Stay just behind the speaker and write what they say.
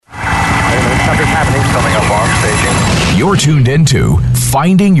You're tuned into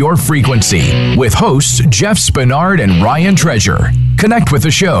Finding Your Frequency with hosts Jeff Spinard and Ryan Treasure. Connect with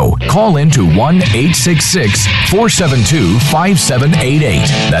the show. Call in to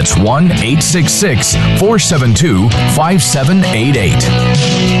 1-866-472-5788. That's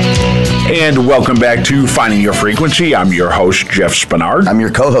 1-866-472-5788. And welcome back to Finding Your Frequency. I'm your host, Jeff Spinard. I'm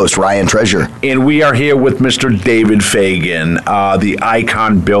your co-host, Ryan Treasure. And we are here with Mr. David Fagan, the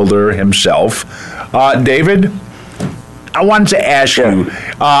icon builder himself. David, I wanted to ask you,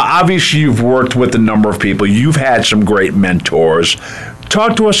 obviously you've worked with a number of people. You've had some great mentors.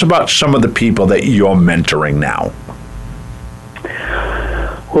 Talk to us about some of the people that you're mentoring now.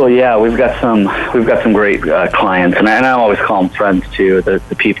 Well, yeah, we've got some great clients, and I always call them friends too. The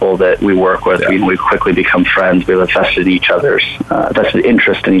people that we work with, we quickly become friends. We have a vested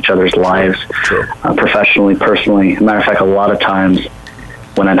interest in each other's lives, professionally, personally. As a matter of fact, a lot of times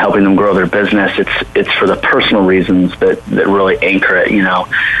when I'm helping them grow their business, it's for the personal reasons that really anchor it.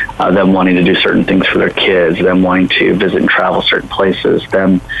 Them wanting to do certain things for their kids, them wanting to visit and travel certain places.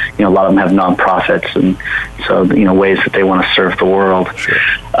 Them, a lot of them have nonprofits, and so ways that they want to serve the world. Sure.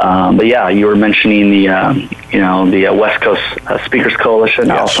 But yeah, you were mentioning the West Coast Speakers Coalition,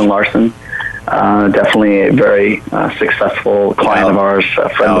 Yes. Allison Larson. Definitely a very successful client of ours, a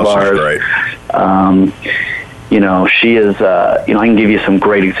friend of ours. Great. She is, I can give you some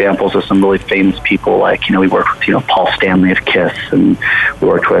great examples of some really famous people. Like, we worked with, Paul Stanley of KISS, and we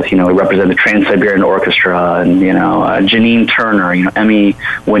worked with, we represented the Trans-Siberian Orchestra, and, Janine Turner,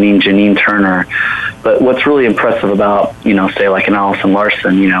 Emmy-winning Janine Turner. But what's really impressive about, say like an Allison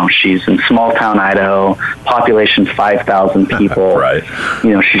Larson, she's in small town Idaho, population 5,000 people. Right.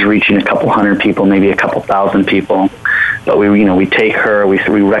 She's reaching a couple hundred people, maybe a couple thousand people. But we take her, we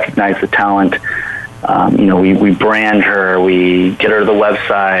recognize the talent. We brand her, we get her to the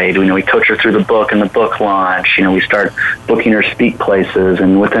website, we coach her through the book and the book launch, we start booking her speak places,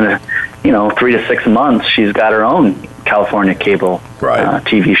 and within 3 to 6 months, she's got her own California cable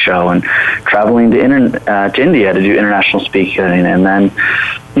TV show, and traveling to India to do international speaking, and then,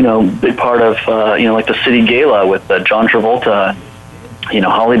 big part of, like the City Gala with John Travolta,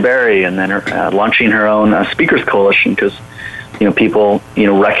 Holly Berry, and then launching her own Speakers Coalition, because people,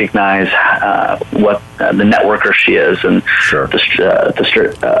 recognize what the networker she is, and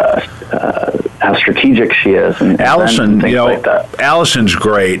how strategic she is, and Allison, things like that. Allison's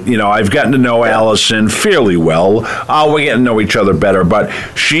great. I've gotten to know Allison fairly well. We get to know each other better, but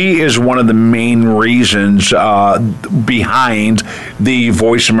she is one of the main reasons behind the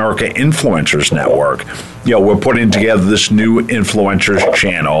Voice America Influencers Network. We're putting together this new influencers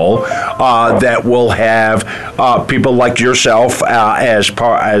channel that will have people like yourself as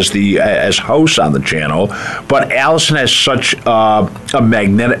hosts on the channel. But Allison has such a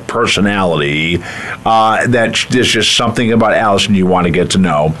magnetic personality that there's just something about Allison you want to get to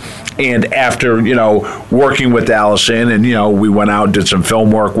know. And after, working with Allison, and, we went out and did some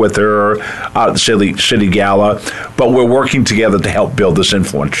film work with her out at the City Gala, but we're working together to help build this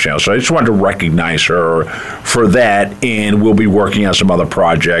influence channel. So I just wanted to recognize her for that, and we'll be working on some other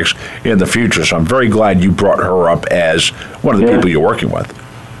projects in the future. So I'm very glad you brought her up as one of the people you're working with.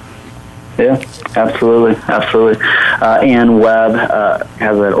 Yeah, absolutely. Ann Webb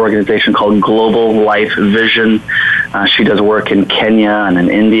has an organization called Global Life Vision. She does work in Kenya and in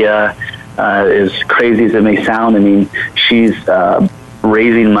India. As crazy as it may sound, she's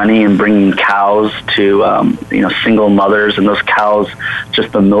raising money and bringing cows to single mothers, and those cows,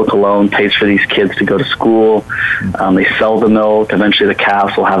 just the milk alone pays for these kids to go to school. They sell the milk. Eventually the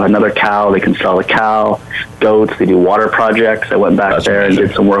calves will have another cow. They can sell the cow. Goats, they do water projects. I went back there and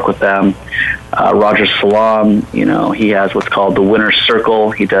did some work with them. Roger Salam, he has what's called the Winner's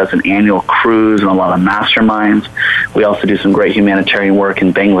Circle. He does an annual cruise and a lot of masterminds. We also do some great humanitarian work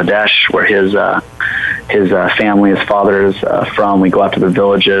in Bangladesh, where his family, his father is from. We go out to the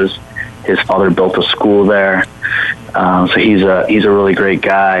villages. His father built a school there. So he's a really great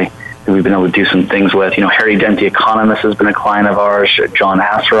guy who we've been able to do some things with. Harry Dent, the economist, has been a client of ours. John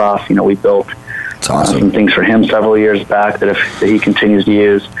Asseroff, we built some things for him several years back that he continues to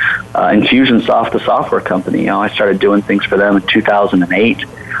use. Infusionsoft, the software company, I started doing things for them in 2008.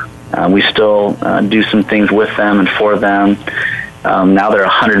 We still do some things with them and for them. Now they're a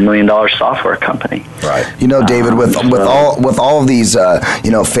 $100 million software company. Right. David, with all of these,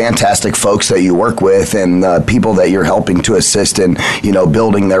 fantastic folks that you work with, and people that you're helping to assist in,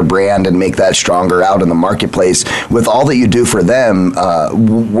 building their brand and make that stronger out in the marketplace. With all that you do for them,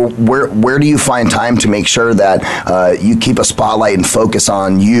 where do you find time to make sure that you keep a spotlight and focus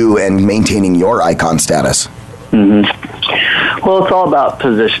on you and maintaining your icon status? Mm-hmm. Well, it's all about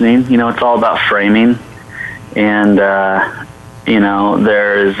positioning. It's all about framing. and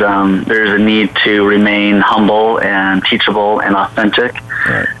there's a need to remain humble and teachable and authentic.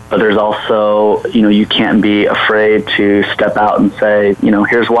 Right. But there's also, you can't be afraid to step out and say,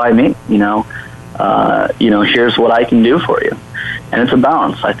 here's why me, here's what I can do for you. And it's a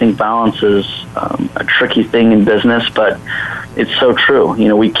balance. I think balance is a tricky thing in business, but it's so true.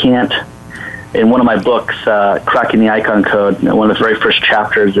 We can't, in one of my books, Cracking the Icon Code, one of the very first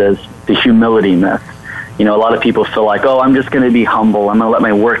chapters is the humility myth. A lot of people feel like, I'm just going to be humble. I'm going to let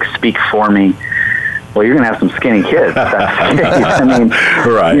my work speak for me. Well, you're going to have some skinny kids.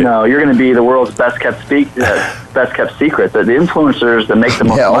 Right. You're going to be the world's best kept secret. The influencers that make the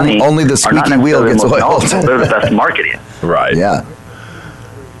most money only the squeaky wheel gets oiled. They're the best marketing. Right. Yeah.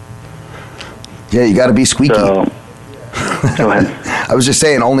 Yeah, you got to be squeaky. So, go ahead. I was just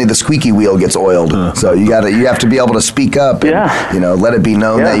saying, only the squeaky wheel gets oiled. So you have to be able to speak up and let it be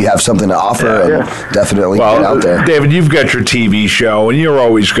known that you have something to offer and definitely get out there. David, you've got your TV show, and you're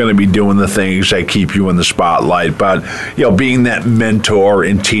always going to be doing the things that keep you in the spotlight. But being that mentor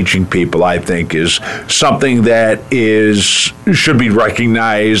and teaching people, I think, is something that should be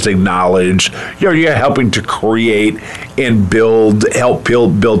recognized, acknowledged. You're helping to create and help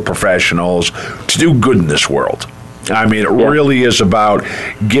build professionals to do good in this world. I mean, it really is about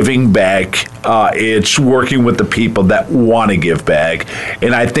giving back. It's working with the people that want to give back.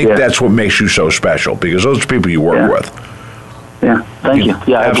 And I think that's what makes you so special, because those are people you work with. Yeah, thank you.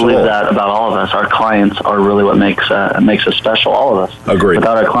 Yeah, absolutely. I believe that about all of us. Our clients are really what makes us special, all of us. Agreed.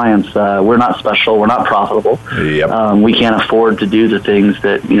 Without our clients, we're not special. We're not profitable. Yep. We can't afford to do the things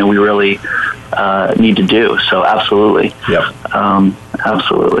that, we really need to do. So absolutely. Yep.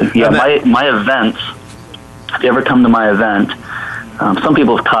 Absolutely. Yeah, my events, if you ever come to my event, some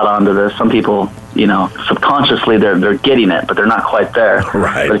people have caught on to this. Some people, subconsciously they're getting it, but they're not quite there.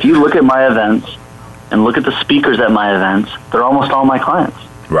 Right. But if you look at my events and look at the speakers at my events, they're almost all my clients.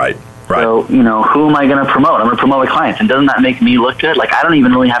 Right. So, who am I going to promote? I'm going to promote my clients. And doesn't that make me look good? Like, I don't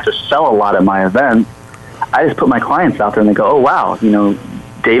even really have to sell a lot at my events. I just put my clients out there and they go, oh, wow,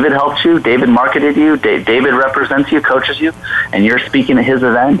 David helped you, David marketed you, David represents you, coaches you, and you're speaking at his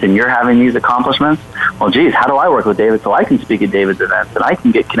event and you're having these accomplishments. Well, geez, how do I work with David so I can speak at David's events and I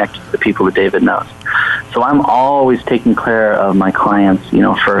can get connected to the people that David knows? So I'm always taking care of my clients,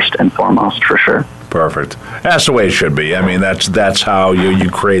 first and foremost, for sure. Perfect. That's the way it should be. I mean, that's how you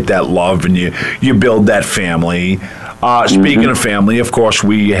create that love and you build that family. Speaking of family, of course,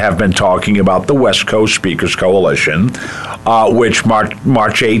 we have been talking about the West Coast Speakers Coalition, which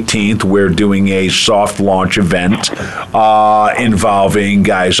March 18th, we're doing a soft launch event involving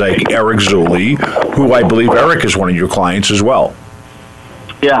guys like Eric Zuley, who I believe Eric is one of your clients as well.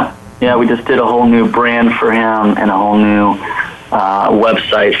 Yeah, we just did a whole new brand for him and a whole new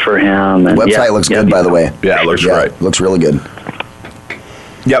website for him. And website looks good, by the way. Yeah, it looks great. Looks really good.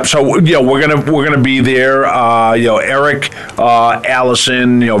 Yep. So we're gonna be there. Eric,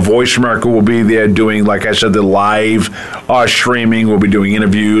 Allison, Voice America will be there doing, like I said, the live streaming. We'll be doing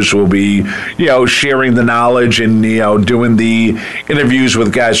interviews. We'll be sharing the knowledge and doing the interviews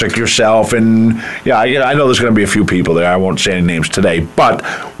with guys like yourself. And I know there's going to be a few people there. I won't say any names today, but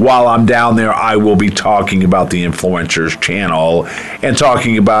while I'm down there, I will be talking about the Influencers channel and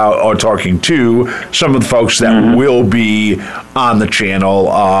talking to some of the folks that will be on the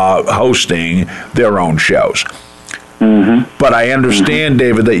channel hosting their own shows. But I understand,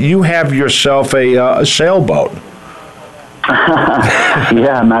 David, that you have yourself a sailboat.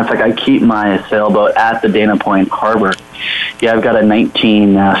 Yeah, matter of fact, I keep my sailboat at the Dana Point Harbor. Yeah, I've got a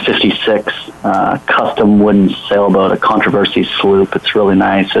 1956 custom wooden sailboat, a Controversy sloop. It's really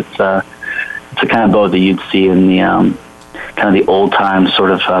nice. It's a kind of boat that you'd see in the kind of the old time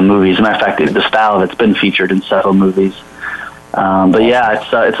sort of movies. As a matter of fact, the style of it's been featured in several movies. But yeah,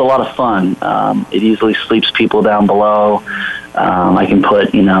 it's a lot of fun. It easily sleeps people down below. I can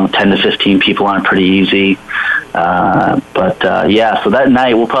put 10 to 15 people on it pretty easy. So that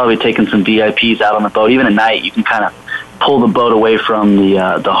night we'll probably be taking some VIPs out on the boat. Even at night, you can kind of pull the boat away from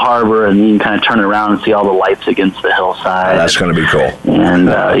the harbor, and you can kind of turn it around and see all the lights against the hillside. That's going to be cool. And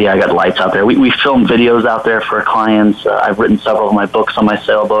I got lights out there. We film videos out there for clients. I've written several of my books on my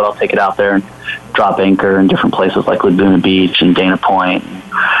sailboat. I'll take it out there and drop anchor in different places like Laguna Beach and Dana Point,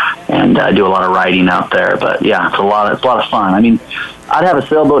 and I do a lot of writing out there. But yeah, it's a lot of fun. I mean, I'd have a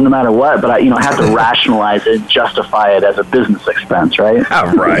sailboat no matter what, but I have to rationalize it, justify it as a business expense, right?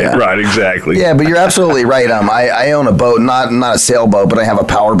 Right, exactly. Yeah, but you're absolutely right. I own a boat, not a sailboat, but I have a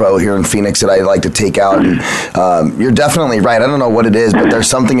power boat here in Phoenix that I like to take out. And you're definitely right. I don't know what it is, but there's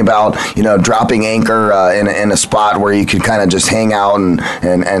something about dropping anchor in a spot where you can kind of just hang out and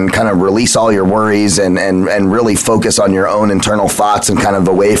kind of release all your worries and really focus on your own internal thoughts and kind of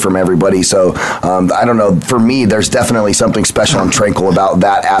away from everybody. So I don't know. For me, there's definitely something special and tranquil about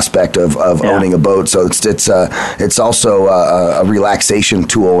that aspect of owning a boat. So it's also a relaxation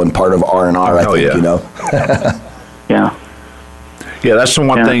tool and part of R&R. I think. Yeah. Yeah, that's the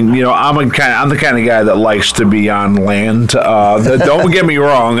one thing. I'm the kind of guy that likes to be on land. Don't get me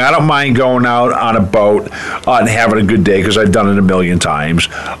wrong. I don't mind going out on a boat and having a good day because I've done it a million times.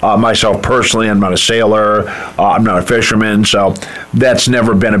 Myself personally, I'm not a sailor. I'm not a fisherman, so that's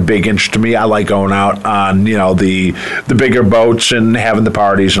never been a big interest to me. I like going out on the bigger boats and having the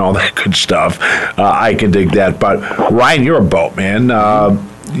parties and all that good stuff. I can dig that. But Ryan, you're a boat man.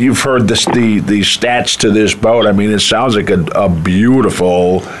 You've heard the stats to this boat. I mean, it sounds like a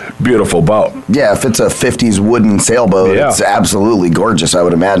beautiful, beautiful boat. Yeah, if it's a 50s wooden sailboat, it's absolutely gorgeous, I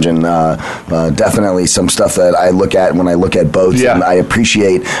would imagine. Definitely some stuff that I look at when I look at boats, and I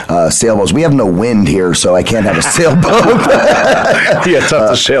appreciate sailboats. We have no wind here, so I can't have a sailboat. It's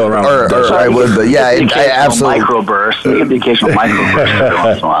tough to sail around. Or I would, but I absolutely. Microburst. We get the occasional microburst every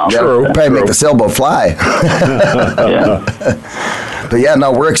once in a while. True. Probably make the sailboat fly.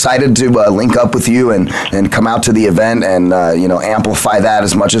 But we're excited to link up with you and come out to the event and amplify that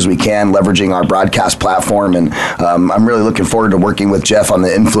as much as we can, leveraging our broadcast platform. And I'm really looking forward to working with Jeff on the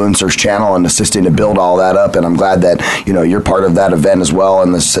Influencers channel and assisting to build all that up. And I'm glad that you're part of that event as well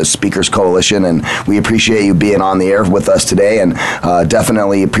and the Speakers Coalition. And we appreciate you being on the air with us today, and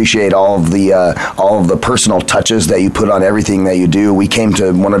definitely appreciate all of the personal touches that you put on everything that you do. We came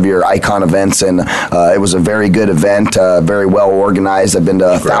to one of your Icon events, and it was a very good event, very well organized. I've been to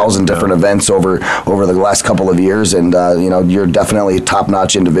 1,000 different events over the last couple of years, and you're definitely a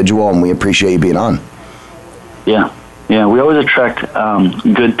top-notch individual, and we appreciate you being on. Yeah, we always attract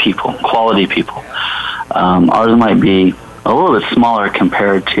good people, quality people. Ours might be a little bit smaller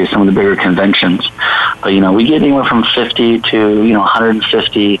compared to some of the bigger conventions, but we get anywhere from 50 to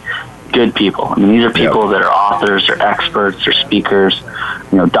 150 good people. I mean, these are people that are authors, they're experts, they're speakers,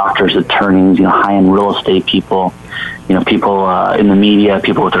 doctors, attorneys, high-end real estate people, people in the media,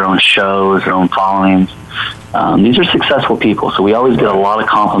 people with their own shows, their own followings. These are successful people, so we always get a lot of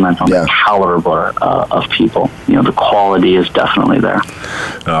compliments on the caliber of people. The quality is definitely there.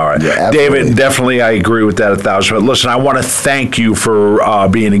 All right. Yeah, David, definitely I agree with that 1,000. But listen, I want to thank you for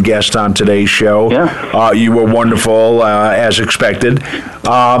being a guest on today's show. Yeah. You were wonderful, as expected.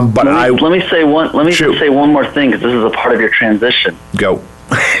 But let me say one more thing, because this is a part of your transition. Go.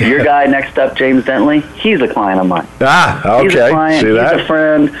 Your guy next up, James Dentley, he's a client of mine. Okay. He's a client. He's a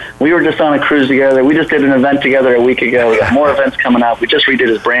friend. We were just on a cruise together. We just did an event together a week ago. We got more events coming up. We just redid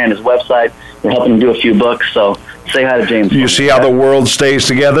his brand, his website. We're helping him do a few books. So say hi to James. You see how the world stays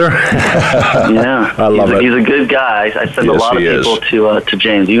together? Yeah. I love it. He's a good guy. I send a lot of people to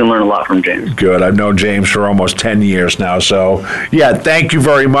James. You can learn a lot from James. Good. I've known James for almost 10 years now. So, thank you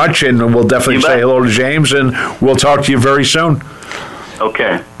very much. And we'll definitely say hello to James, and we'll talk to you very soon.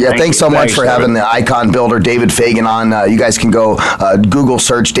 Okay. Yeah, thanks so much for having the icon builder, David Fagan, on. You guys can go Google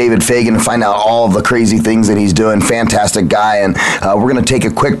search David Fagan and find out all of the crazy things that he's doing. Fantastic guy. And we're going to take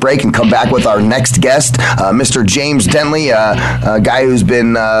a quick break and come back with our next guest, Mr. James Dentley, a guy who's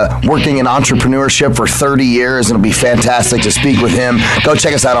been working in entrepreneurship for 30 years. And it'll be fantastic to speak with him. Go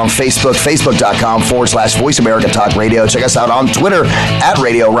check us out on Facebook, facebook.com/Voice America Talk Radio. Check us out on Twitter at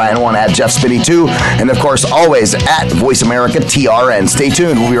Radio Ryan1, at Jeff Spinney 2, and of course, always at Voice America TRN. Stay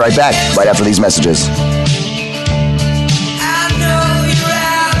tuned. We'll be right back right after these messages.